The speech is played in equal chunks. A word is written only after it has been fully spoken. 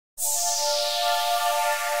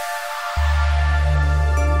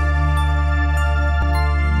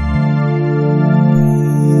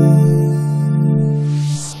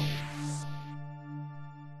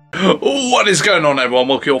What is going on, everyone?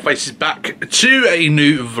 Welcome your faces back to a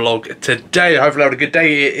new vlog today. Hopefully having a good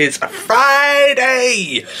day. It is a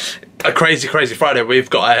Friday. A crazy Friday we've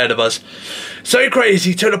got ahead of us. So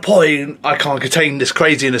crazy to the point I can't contain this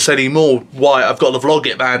craziness anymore. Why? I've got to vlog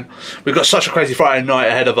it, man. We've got such a crazy Friday night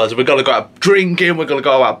ahead of us. We've got to go out drinking, we're going to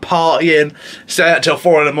go out partying, stay out till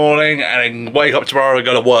 4 in the morning, and then wake up tomorrow and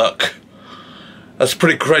go to work. That's a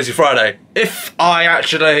pretty crazy Friday. If I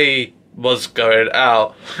actually was going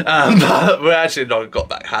out, but we actually not got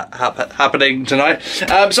that happening tonight.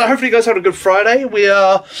 So hopefully you guys had a good Friday. We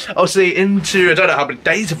are obviously into, I don't know how many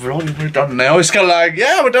days of vlogging we've done now. It's kind of like,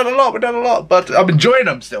 yeah, we've done a lot, but I'm enjoying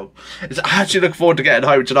them still. I actually look forward to getting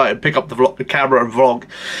home tonight and pick up the camera and vlog.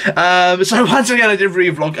 So once again, I didn't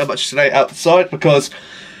really vlog much today outside because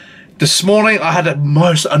this morning I had the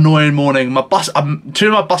most annoying morning. My bus, two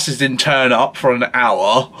of my buses didn't turn up for an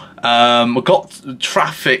hour. We got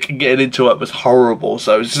traffic getting into it was horrible.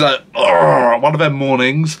 So it's just like one of them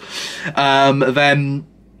mornings. Then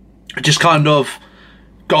I just kind of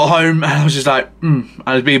got home and I was just like,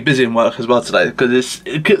 I was being busy in work as well today because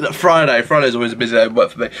it's Friday. Friday's always a busy day of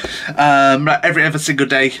work for me. Every single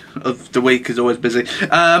day of the week is always busy.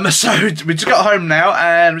 So we just got home now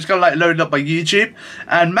and we just got like loaded up my YouTube.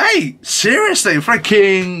 And mate, seriously,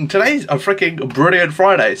 today's a freaking brilliant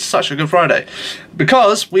Friday. It's such a good Friday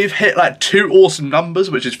because we've hit like 2 awesome numbers,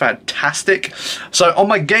 which is fantastic. So on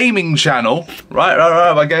my gaming channel,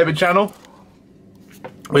 right, my gaming channel,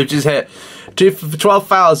 we've just hit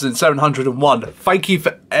 12,701. Thank you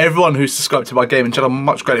for everyone who's subscribed to my gaming channel.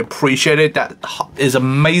 Much greatly appreciated. That is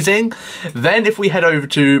amazing. Then if we head over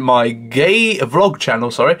to my vlog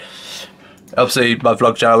channel, obviously my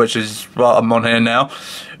vlog channel, which is what I'm on here now.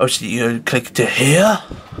 Obviously you click to here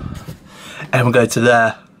and we'll go to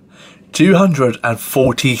there.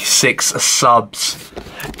 246 subs.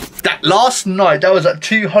 That last night, that was at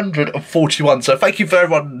 241. So thank you for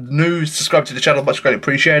everyone new subscribed to the channel. Much greatly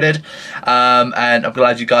appreciated. And I'm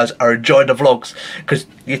glad you guys are enjoying the vlogs because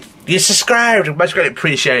you subscribed. Much greatly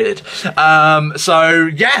appreciated. So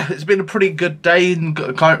yeah, it's been a pretty good day and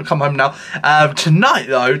come home now.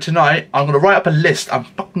 Tonight I'm gonna write up a list. I'm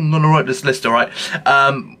fucking gonna write this list, alright?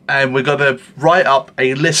 And we're gonna write up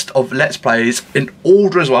a list of Let's Plays in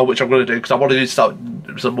order as well, which I'm gonna do because I want to start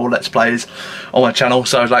some more Let's Plays on my channel.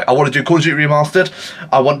 So like, I want to do Call of Duty Remastered.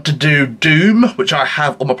 I want to do Doom, which I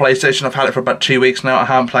have on my PlayStation. I've had it for about 2 weeks now. I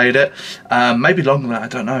haven't played it. Maybe longer than that, I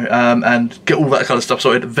don't know. And get all that kind of stuff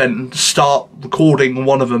sorted. Then start recording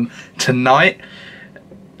one of them tonight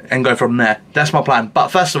and go from there. That's my plan. But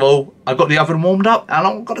first of all, I've got the oven warmed up and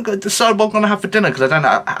I'm gonna go decide what I'm gonna have for dinner because I don't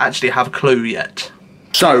actually have a clue yet.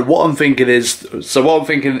 So what I'm thinking is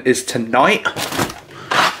tonight,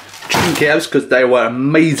 chicken Kievs, because they were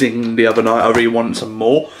amazing the other night. I really want some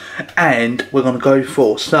more. And we're going to go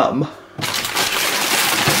for some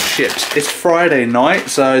chips. It's Friday night,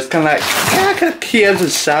 so it's kind of like Kievs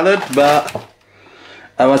and salad, but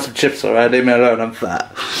I want some chips already. Leave me alone, I'm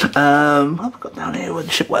fat. What have I got down here with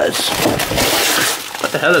the chipwares?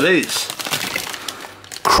 What the hell are these?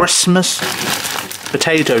 Christmas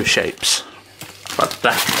potato shapes. What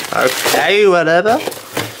the? Okay, whatever.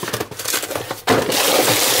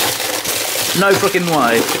 No freaking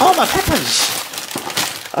way. Oh, my peppers!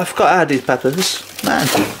 I forgot to add these peppers. Man.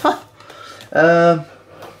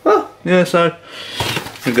 Well, yeah, so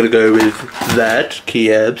I'm gonna go with that,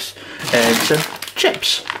 Kievs, and some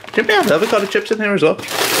chips. Did we have avocado chips in here as well?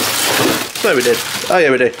 No, we did. Oh,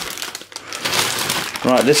 yeah, we did.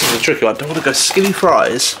 Right, this is a tricky one. Don't want to go skinny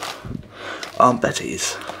fries on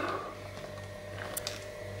Betty's.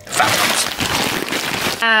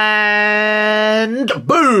 And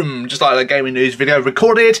boom, just like the gaming news video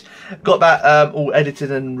recorded, got that all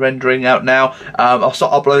edited and rendering out now. I'll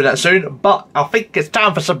start uploading that soon, but I think it's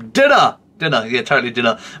time for some dinner. Yeah, totally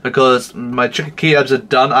dinner, because my chicken Kievs are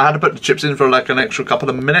done. I had to put the chips in for like an extra couple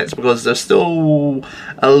of minutes because they're still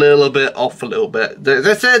a little bit off a little bit.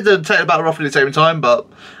 They said they'd take about roughly the same time, but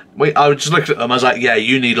I was just looking at them, I was like, yeah,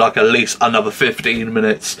 you need like at least another 15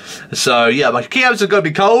 minutes. So yeah, my Kievs are going to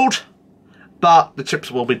be cold, but the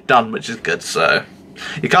chips will be done, which is good. So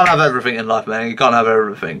you can't have everything in life, man. You can't have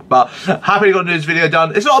everything. But happy to got this video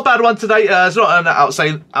done. It's not a bad one today. It's not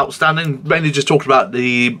an outstanding. Mainly just talking about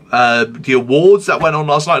the awards that went on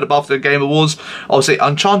last night, the BAFTA Game Awards. Obviously,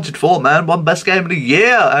 Uncharted 4, man, won Best Game of the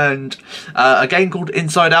Year, and a game called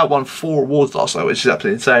Inside Out won 4 awards last night, which is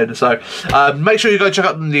absolutely insane. So make sure you go check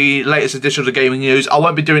out the latest edition of the gaming news. I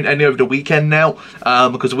won't be doing any over the weekend now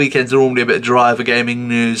because the weekends are normally a bit dry for gaming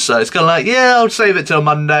news. So it's kind of like, yeah, I'll save it till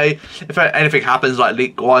Monday. If anything happens, like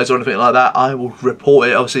leak-wise or anything like that, I will report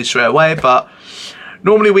it obviously straight away. But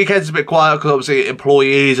Normally weekends are a bit quiet because obviously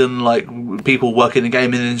employees and like people working in the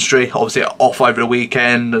gaming industry obviously are off over the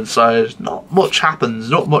weekend, and so not much happens.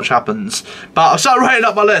 But I started writing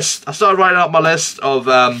up my list. Of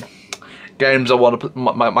games I want to put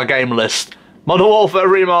my game list. Modern Warfare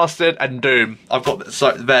Remastered and Doom. I've got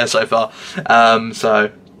there so far.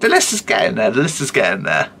 So the list is getting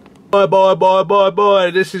there.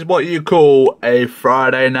 Boy. This is what you call a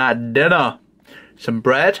Friday night dinner. Some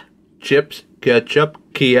bread, chips, ketchup,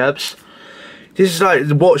 Kievs. This is like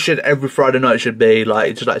what should every Friday night should be.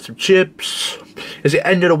 Like, just like some chips. Is it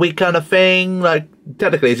end of the week kind of thing? Like,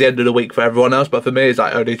 technically it's the end of the week for everyone else, but for me it's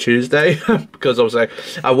like only Tuesday. Because obviously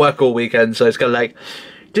I work all weekend, so it's kind of like,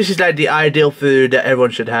 this is like the ideal food that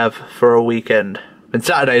everyone should have for a weekend. And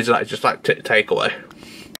Saturdays are like just like takeaway.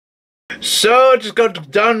 So I just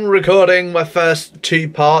got done recording my first 2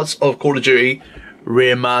 parts of Call of Duty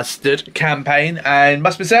Remastered campaign, and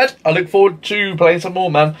must be said, I look forward to playing some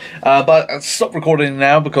more, man. But I stopped recording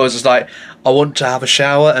now because it's like I want to have a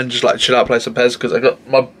shower and just like chill out, play some PES, because I got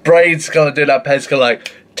my brain's kind of doing that PES kind of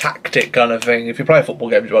like tactic kind of thing. If you play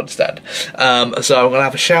football games, you understand. So I'm gonna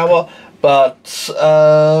have a shower, but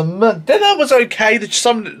dinner was okay. There's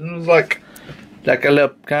some like a little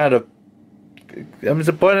kind of. I'm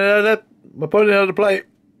disappointed at it. I'm pointing at the plate.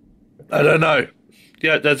 I don't know.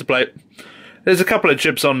 Yeah, there's a plate. There's a couple of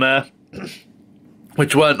chips on there,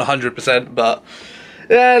 which weren't 100%, but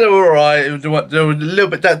yeah, they were alright. They were a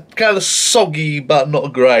little bit that kind of soggy, but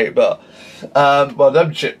not great. But well,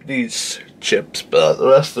 these chips, but the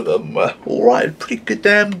rest of them were alright, pretty good,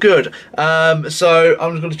 damn good. So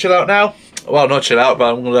I'm just gonna chill out now. Well, not chill out,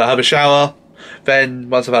 but I'm gonna have a shower. Then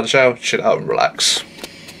once I've had a shower, chill out and relax.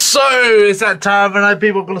 So it's that time, and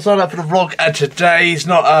people are going to sign up for the vlog. And today's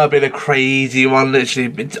not been a crazy one.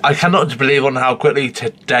 Literally, I cannot believe on how quickly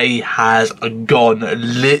today has gone.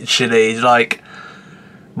 Literally, like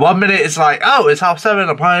 1 minute it's like, oh, it's 7:30.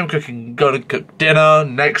 I'm home cooking, going to cook dinner.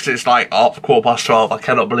 Next it's like, oh, 12:15. I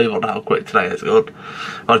cannot believe on how quick today has gone.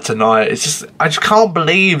 Like tonight, it's just I just can't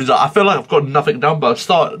believe that. I feel like I've got nothing done, but I've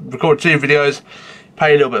started recording 2 videos,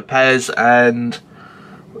 played a little bit of PES, and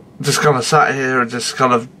just kind of sat here and just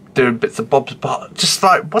kind of doing bits and bobs, but just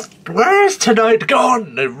like, where is tonight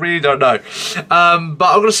gone? I really don't know. But I'm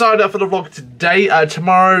going to sign up for the vlog today.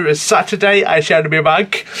 Tomorrow is Saturday. I shall be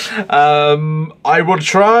back. I will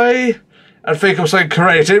try and think of something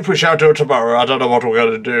creative. We shall do it tomorrow. I don't know what we're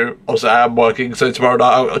going to do. Also, I am working, so tomorrow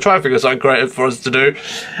night I'll try and figure something creative for us to do.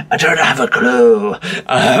 I don't have a clue.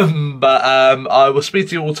 But I will speak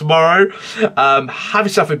to you all tomorrow. Have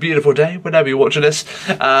yourself a beautiful day whenever you're watching this.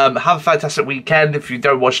 Have a fantastic weekend. If you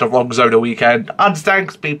don't watch the vlogs over the weekend, I understand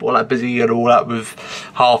because people are like busy and all that with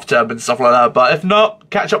half term and stuff like that. But if not,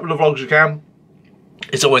 catch up with the vlogs you can.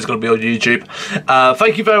 It's always going to be on YouTube.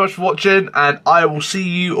 Thank you very much for watching, and I will see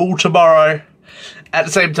you all tomorrow at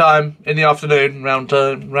the same time in the afternoon,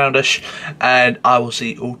 roundish, and I will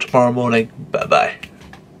see you all tomorrow morning. Bye bye.